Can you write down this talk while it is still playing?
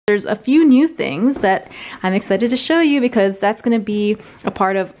There's a few new things that I'm excited to show you because that's going to be a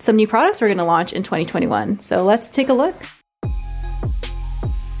part of some new products we're going to launch in 2021. So let's take a look.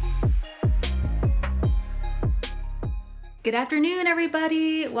 Good afternoon,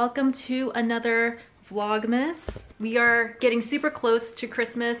 everybody. Welcome to another Vlogmas. We are getting super close to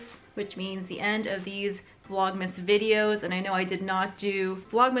Christmas, which means the end of these Vlogmas videos, and I know I did not do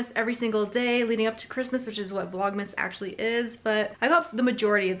Vlogmas every single day leading up to Christmas, which is what Vlogmas actually is, but I got the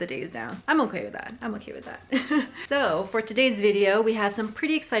majority of the days down. I'm okay with that. I'm okay with that. So for today's video, we have some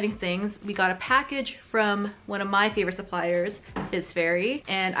pretty exciting things. We got a package from one of my favorite suppliers, Fizz Fairy,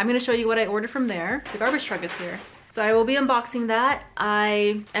 and I'm gonna show you what I ordered from there. The garbage truck is here. So I will be unboxing that.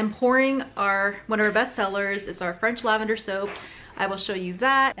 I am pouring one of our best sellers. It's our French lavender soap. I will show you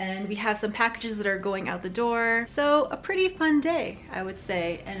that, and we have some packages that are going out the door. So a pretty fun day, I would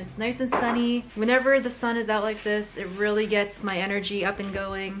say, and it's nice and sunny. Whenever the sun is out like this, it really gets my energy up and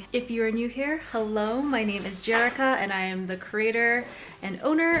going. If you are new here, hello, my name is Jerica, and I am the creator and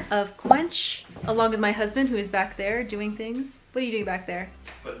owner of Quench, along with my husband, who is back there doing things. What are you doing back there?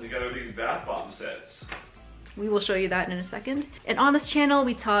 Putting together these bath bomb sets. We will show you that in a second. And on this channel,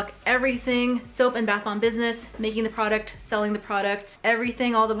 we talk everything soap and bath bomb business, making the product, selling the product,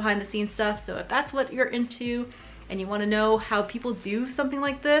 everything, all the behind the scenes stuff. So if that's what you're into and you want to know how people do something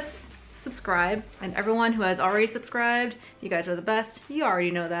like this, subscribe. And everyone who has already subscribed, you guys are the best. You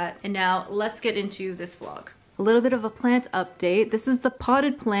already know that. And now let's get into this vlog. A little bit of a plant update. This is the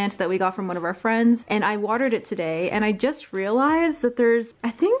potted plant that we got from one of our friends, and I watered it today, and I just realized that there's, I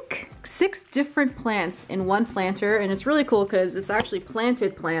think, 6 different plants in one planter, and it's really cool because it's actually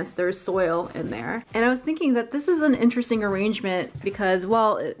planted plants. There's soil in there. And I was thinking that this is an interesting arrangement because,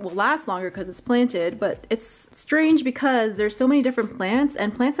 well, it will last longer because it's planted, but it's strange because there's so many different plants,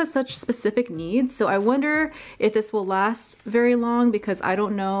 and plants have such specific needs. So I wonder if this will last very long because I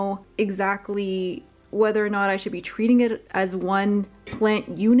don't know exactly whether or not I should be treating it as one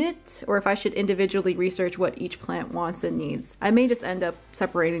plant unit or if I should individually research what each plant wants and needs. I may just end up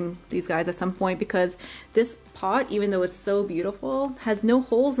separating these guys at some point because this pot, even though it's so beautiful, has no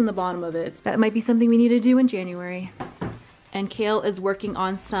holes in the bottom of it. That might be something we need to do in January. And Kale is working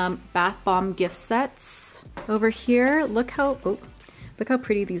on some bath bomb gift sets. Over here, look how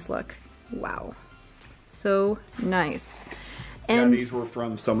pretty these look. Wow. So nice. And yeah, these were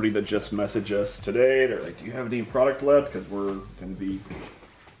from somebody that just messaged us today. They're like, do you have any product left? Because we're going to be,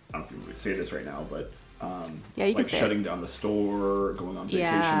 I don't know if we say this right now, but yeah, you like can say shutting down the store, going on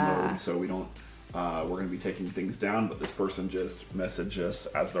vacation mode. So we don't, we're going to be taking things down. But this person just messaged us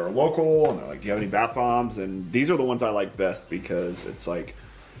as they're local. And they're like, do you have any bath bombs? And these are the ones I like best because it's like,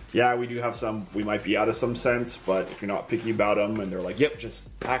 yeah, we do have some, we might be out of some scents, but if you're not picky about them and they're like, yep, just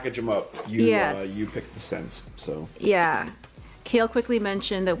package them up. You, you pick the scents. So yeah. Kale quickly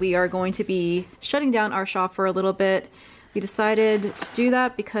mentioned that we are going to be shutting down our shop for a little bit. We decided to do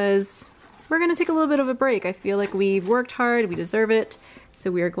that because we're going to take a little bit of a break. I feel like we've worked hard, we deserve it, so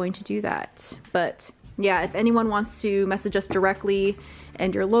we are going to do that. But yeah, if anyone wants to message us directly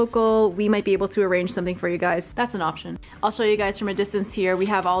and you're local, we might be able to arrange something for you guys. That's an option. I'll show you guys from a distance here. We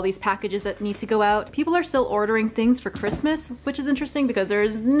have all these packages that need to go out. People are still ordering things for Christmas, which is interesting because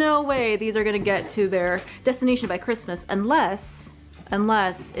there's no way these are gonna get to their destination by Christmas unless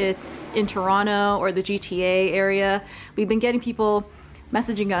it's in Toronto or the GTA area. We've been getting people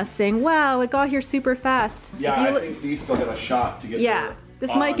messaging us saying, wow, it got here super fast. Yeah, I think these still got a shot to get there.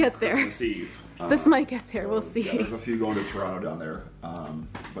 This might get there. Christmas Eve. This might get there, we'll see. Yeah, there's a few going to Toronto down there,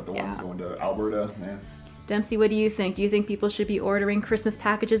 but the ones going to Alberta, man. Dempsey, what do you think? Do you think people should be ordering Christmas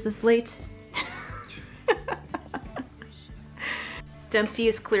packages this late? Dempsey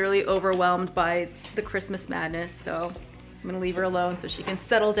is clearly overwhelmed by the Christmas madness, so I'm gonna leave her alone so she can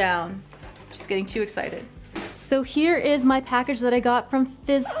settle down. She's getting too excited. So here is my package that I got from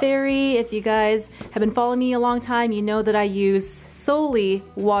Fizz Fairy. If you guys have been following me a long time, you know that I use solely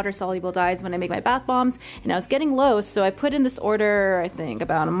water-soluble dyes when I make my bath bombs, and I was getting low, so I put in this order, I think,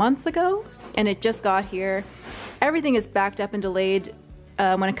 about a month ago, and it just got here. Everything is backed up and delayed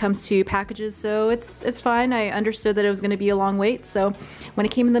when it comes to packages, so it's fine. I understood that it was going to be a long wait, so when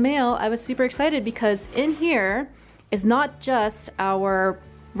it came in the mail, I was super excited because in here is not just our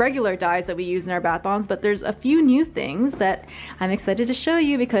regular dyes that we use in our bath bombs, but there's a few new things that I'm excited to show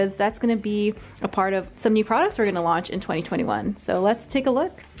you because that's going to be a part of some new products we're going to launch in 2021. So let's take a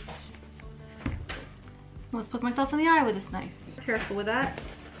look. Let's poke myself in the eye with this knife. Careful with that.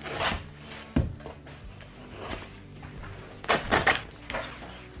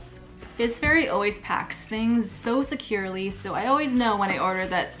 Fizz Fairy always packs things so securely, so I always know when I order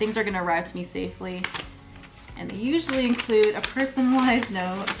that things are going to arrive to me safely. And they usually include a personalized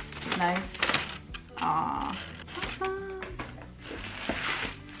note, which is nice. Aww, awesome.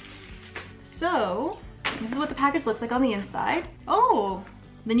 So, this is what the package looks like on the inside. Oh,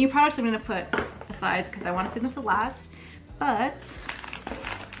 the new products I'm gonna put aside because I want to save them for last. But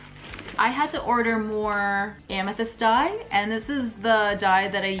I had to order more amethyst dye, and this is the dye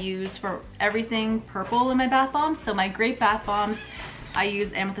that I use for everything purple in my bath bombs. So my grape bath bombs, I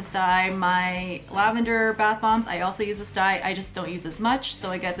use amethyst dye. My lavender bath bombs, I also use this dye. I just don't use as much, so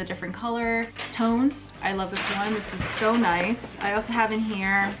I get the different color tones. I love this one. This is so nice. I also have in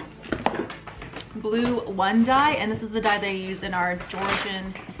here blue 1 dye, and this is the dye that I use in our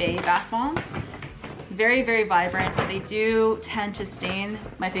Georgian Bay bath bombs. Very, very vibrant, but they do tend to stain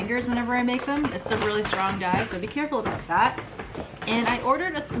my fingers whenever I make them. It's a really strong dye, so be careful about that. And I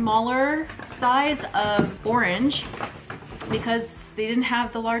ordered a smaller size of orange because they didn't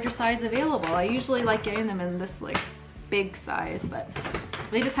have the larger size available. I usually like getting them in this like big size, but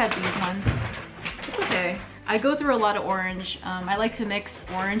they just had these ones. It's okay. I go through a lot of orange. I like to mix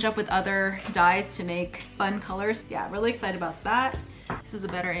orange up with other dyes to make fun colors. Yeah, really excited about that. This is a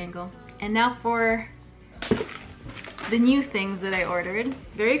better angle. And now for the new things that I ordered.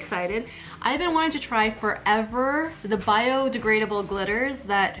 Very excited. I've been wanting to try forever the biodegradable glitters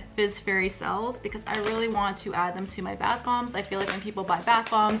that Fizz Fairy sells because I really want to add them to my bath bombs. I feel like when people buy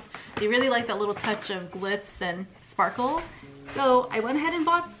bath bombs, they really like that little touch of glitz and sparkle. So I went ahead and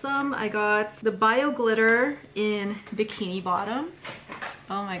bought some. I got the Bio Glitter in Bikini Bottom.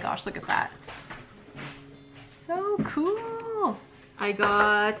 Oh my gosh, look at that. So cool. I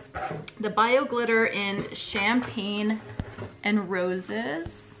got the Bio Glitter in Champagne and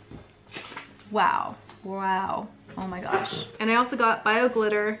Roses. Wow, wow, oh my gosh. And I also got Bio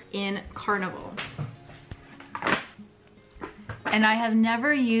Glitter in Carnival. And I have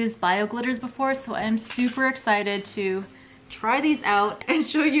never used Bio Glitters before, so I'm super excited to try these out and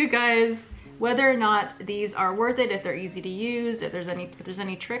show you guys whether or not these are worth it, if they're easy to use, if there's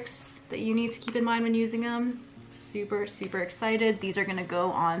any tricks that you need to keep in mind when using them. Super, super excited. These are gonna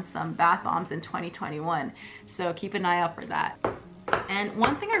go on some bath bombs in 2021, so keep an eye out for that. And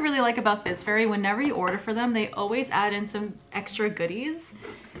one thing I really like about Fizz Fairy, whenever you order for them, they always add in some extra goodies,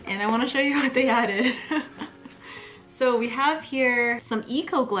 and I want to show you what they added. So we have here some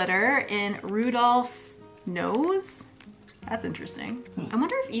Eco Glitter in Rudolph's nose. That's interesting. I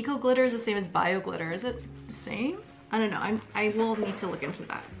wonder if Eco Glitter is the same as Bio Glitter. Is it the same? I don't know. I will need to look into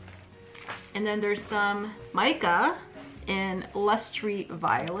that. And then there's some mica in Lustry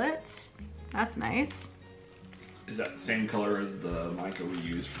Violet. That's nice. Is that the same color as the mica we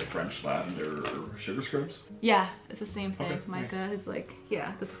use for the French lavender sugar scrubs? Yeah, it's the same thing. Okay, Mica nice. is like,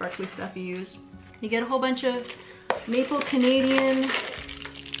 yeah, the sparkly stuff you use. You get a whole bunch of maple Canadian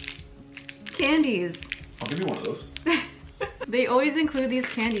candies. I'll give you one of those. They always include these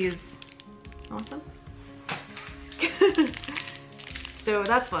candies. Awesome. So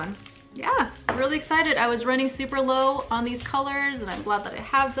that's fun. Yeah, really excited. I was running super low on these colors and I'm glad that I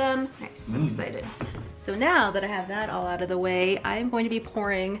have them. Nice, I'm excited. So now that I have that all out of the way, I'm going to be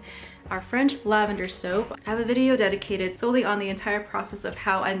pouring our French lavender soap. I have a video dedicated solely on the entire process of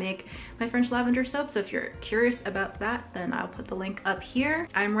how I make my French lavender soap. So if you're curious about that, then I'll put the link up here.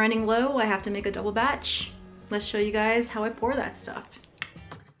 I'm running low. I have to make a double batch. Let's show you guys how I pour that stuff.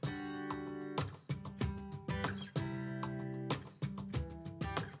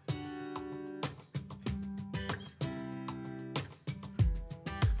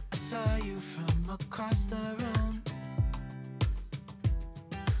 Saw you from across the room.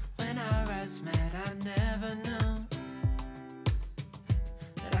 When our eyes met, I never knew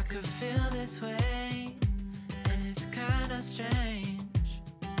that I could feel this way, and it's kinda strange.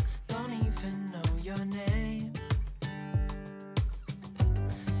 Don't even know your name.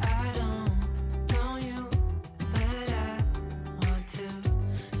 I don't know you, but I want to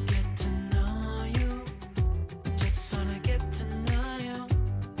get to know you. Just wanna get to know you.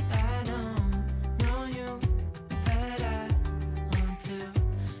 I don't know you, but I want to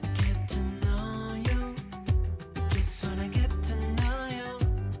get to know you. Just wanna get to know you.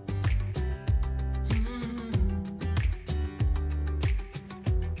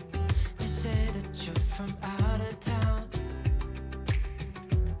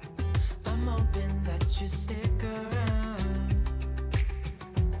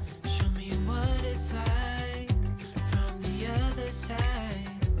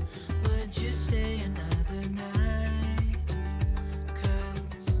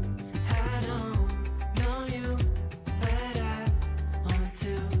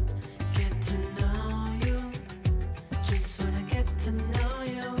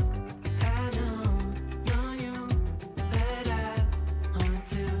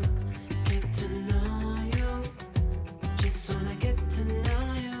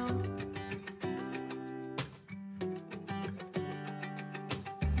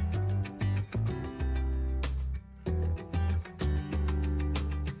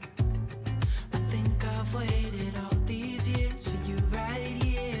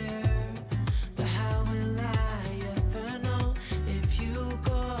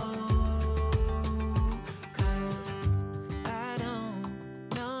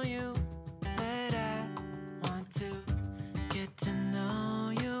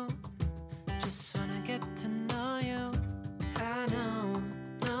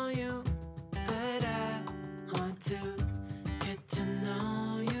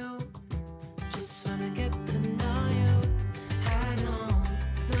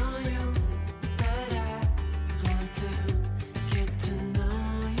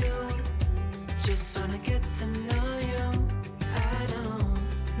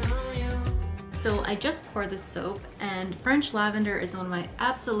 So I just poured this soap, and French lavender is one of my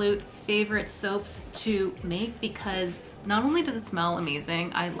absolute favorite soaps to make because not only does it smell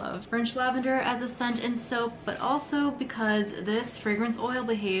amazing, I love French lavender as a scent in soap, but also because this fragrance oil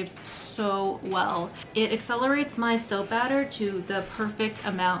behaves so well. It accelerates my soap batter to the perfect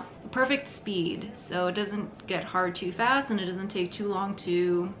amount, perfect speed, so it doesn't get hard too fast and it doesn't take too long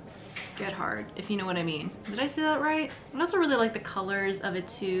to get hard, if you know what I mean. Did I say that right? I also really like the colors of it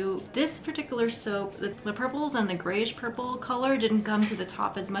too. This particular soap, the purples and the grayish purple color didn't come to the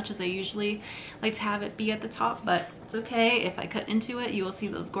top as much as I usually like to have it be at the top, but it's okay. If I cut into it, you will see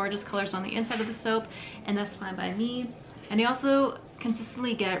those gorgeous colors on the inside of the soap, and that's fine by me. And you also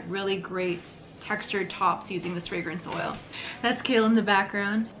consistently get really great textured tops using this fragrance oil. That's Kayla in the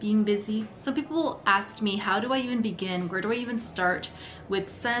background being busy. Some people asked me, how do I even begin? Where do I even start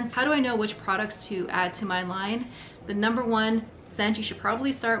with scents? How do I know which products to add to my line? The number one scent you should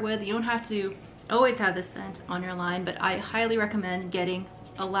probably start with, you don't have to always have this scent on your line, but I highly recommend getting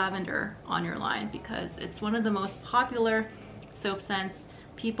a lavender on your line because it's one of the most popular soap scents.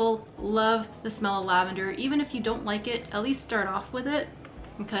 People love the smell of lavender. Even if you don't like it, at least start off with it,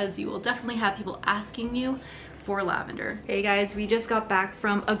 because you will definitely have people asking you for lavender. Hey guys, we just got back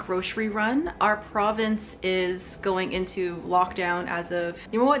from a grocery run. Our province is going into lockdown as of,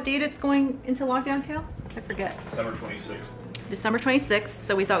 you know what date it's going into lockdown, Kale? I forget. December 26th. December 26th,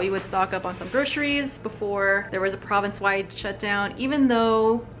 so we thought we would stock up on some groceries before there was a province-wide shutdown. Even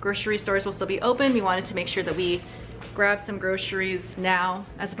though grocery stores will still be open, we wanted to make sure that we grab some groceries now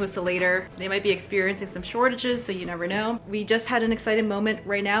as opposed to later. They might be experiencing some shortages, so you never know. We just had an exciting moment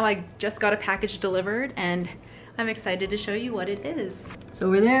right now. I just got a package delivered and I'm excited to show you what it is. So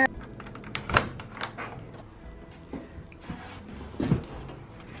over there.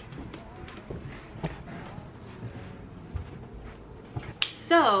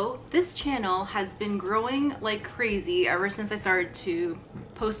 So this channel has been growing like crazy ever since I started to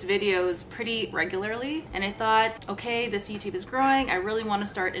post videos pretty regularly, and I thought, okay, this YouTube is growing, I really want to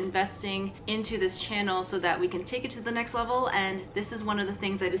start investing into this channel so that we can take it to the next level, and this is one of the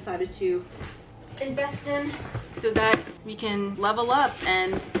things I decided to invest in so that we can level up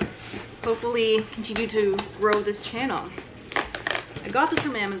and hopefully continue to grow this channel. I got this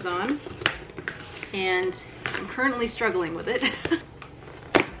from Amazon and I'm currently struggling with it.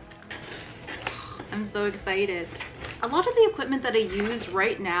 I'm so excited. A lot of the equipment that I use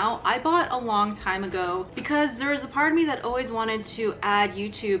right now, I bought a long time ago because there was a part of me that always wanted to add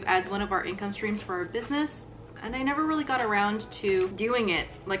YouTube as one of our income streams for our business, and I never really got around to doing it.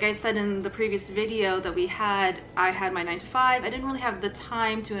 Like I said in the previous video that we had, I had my 9 to 5. I didn't really have the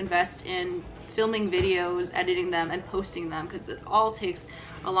time to invest in filming videos, editing them, and posting them because it all takes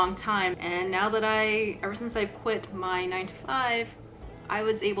a long time. And now that ever since I quit my 9 to 5, I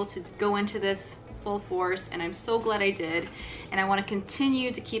was able to go into this full force, and I'm so glad I did, and I want to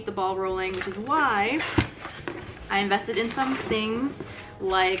continue to keep the ball rolling, which is why I invested in some things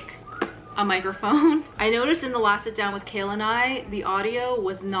like a microphone. I noticed in the last sit down with Kayla and I, the audio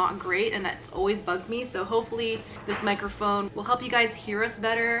was not great, and that's always bugged me, so hopefully this microphone will help you guys hear us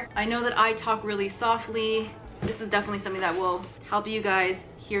better. I know that I talk really softly. This is definitely something that will help you guys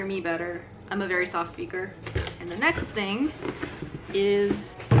hear me better. I'm a very soft speaker. And the next thing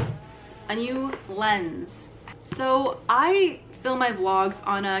is a new lens. So I film my vlogs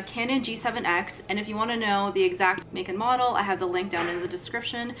on a Canon G7X, and if you want to know the exact make and model, I have the link down in the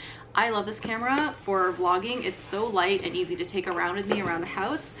description. I love this camera for vlogging. It's so light and easy to take around with me around the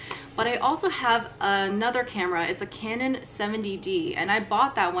house. But I also have another camera. It's a Canon 70D, and I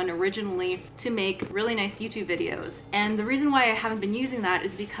bought that one originally to make really nice YouTube videos. And the reason why I haven't been using that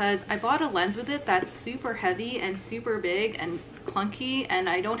is because I bought a lens with it that's super heavy and super big and clunky, and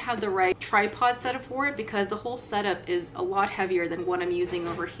I don't have the right tripod setup for it because the whole setup is a lot heavier than what I'm using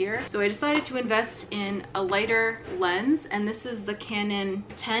over here. So I decided to invest in a lighter lens, and this is the Canon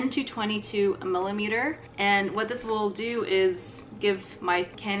 10 to 22 millimeter. And what this will do is give my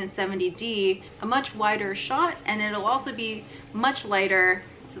Canon 70D a much wider shot, and it'll also be much lighter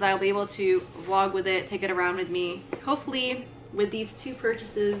so that I'll be able to vlog with it, take it around with me. Hopefully with these two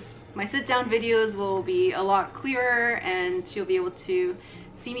purchases, my sit down videos will be a lot clearer and you'll be able to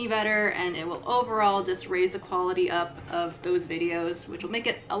see me better, and it will overall just raise the quality up of those videos, which will make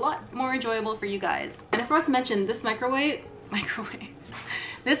it a lot more enjoyable for you guys. And I forgot to mention this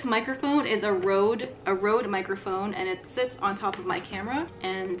this microphone is a Rode microphone, and it sits on top of my camera,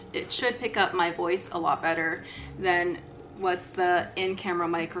 and it should pick up my voice a lot better than what the in-camera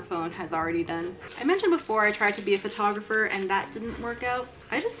microphone has already done. I mentioned before I tried to be a photographer and that didn't work out.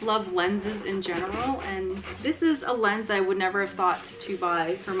 I just love lenses in general, and this is a lens that I would never have thought to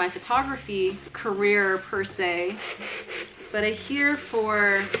buy for my photography career per se. But I hear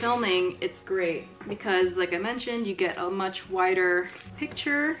for filming, it's great because like I mentioned, you get a much wider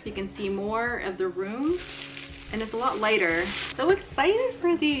picture. You can see more of the room and it's a lot lighter. So excited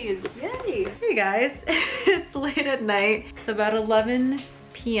for these, yay. Hey guys, it's late at night. It's about 11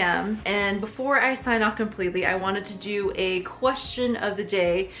 p.m. and before I sign off completely, I wanted to do a question of the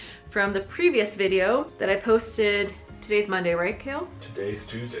day from the previous video that I posted. Today's Monday, right, Kale? Today's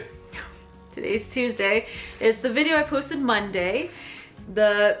Tuesday. Today's Tuesday. It's the video I posted Monday.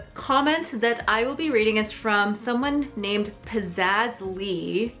 The comment that I will be reading is from someone named Pizzazz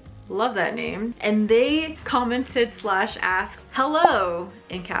Lee. Love that name. And they commented / asked, hello,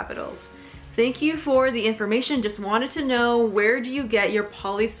 in capitals. Thank you for the information. Just wanted to know, where do you get your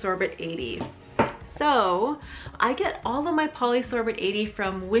polysorbate 80? So I get all of my polysorbate 80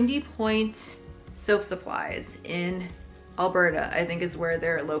 from Windy Point Soap Supplies in Alberta, I think is where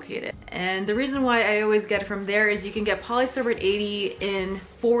they're located. And the reason why I always get it from there is you can get polysorbate 80 in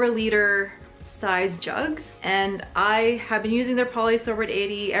 4-liter size jugs, and I have been using their polysorbate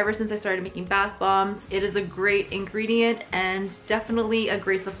 80 ever since I started making bath bombs. It is a great ingredient and definitely a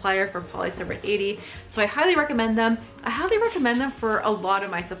great supplier for polysorbate 80, so I highly recommend them. I highly recommend them for a lot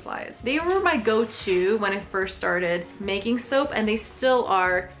of my supplies. They were my go-to when I first started making soap, and they still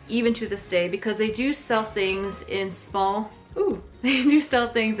are even to this day because they do sell things in small they do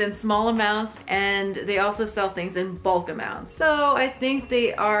sell things in small amounts, and they also sell things in bulk amounts. So I think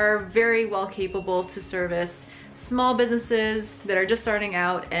they are very well capable to service small businesses that are just starting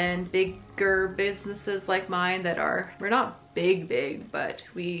out and bigger businesses like mine that are, we're not big, but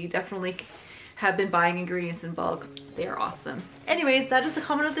we definitely have been buying ingredients in bulk. They are awesome. Anyways, that is the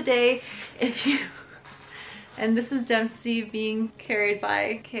comment of the day. If you, and this is Dempsey being carried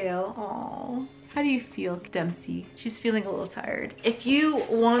by Kale. Aww. How do you feel, Dempsey? She's feeling a little tired. If you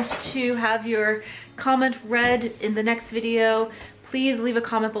want to have your comment read in the next video, please leave a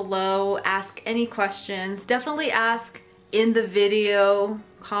comment below, ask any questions. Definitely ask in the video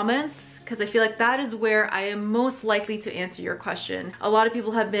comments, because I feel like that is where I am most likely to answer your question. A lot of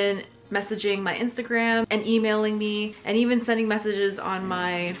people have been messaging my Instagram and emailing me and even sending messages on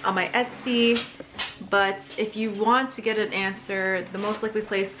my Etsy. But if you want to get an answer, the most likely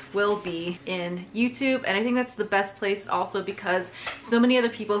place will be in YouTube. And I think that's the best place also because so many other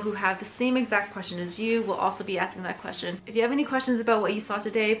people who have the same exact question as you will also be asking that question. If you have any questions about what you saw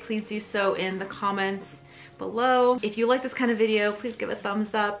today, please do so in the comments below. If you like this kind of video, please give a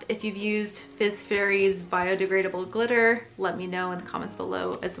thumbs up. If you've used Fizz Fairy's biodegradable glitter, let me know in the comments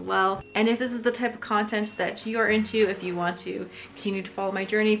below as well. And if this is the type of content that you are into, if you want to continue to follow my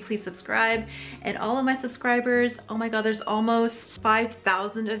journey, please subscribe. And all of my subscribers, oh my god, there's almost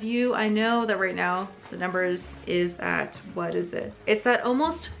 5,000 of you. I know that right now the numbers is at, what is it? It's at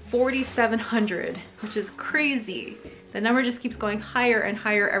almost 4,700, which is crazy. The number just keeps going higher and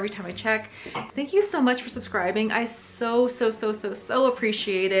higher every time I check. Thank you so much for subscribing. I so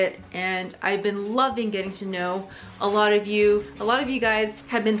appreciate it. And I've been loving getting to know a lot of you. A lot of you guys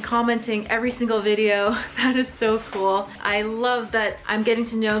have been commenting every single video. That is so cool. I love that I'm getting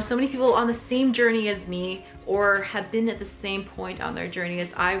to know so many people on the same journey as me, or have been at the same point on their journey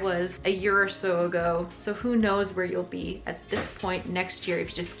as I was a year or so ago. So who knows where you'll be at this point next year if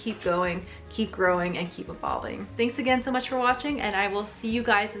you just keep going, keep growing, and keep evolving. Thanks again so much for watching, and I will see you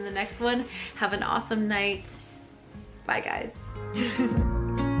guys in the next one. Have an awesome night. Bye guys.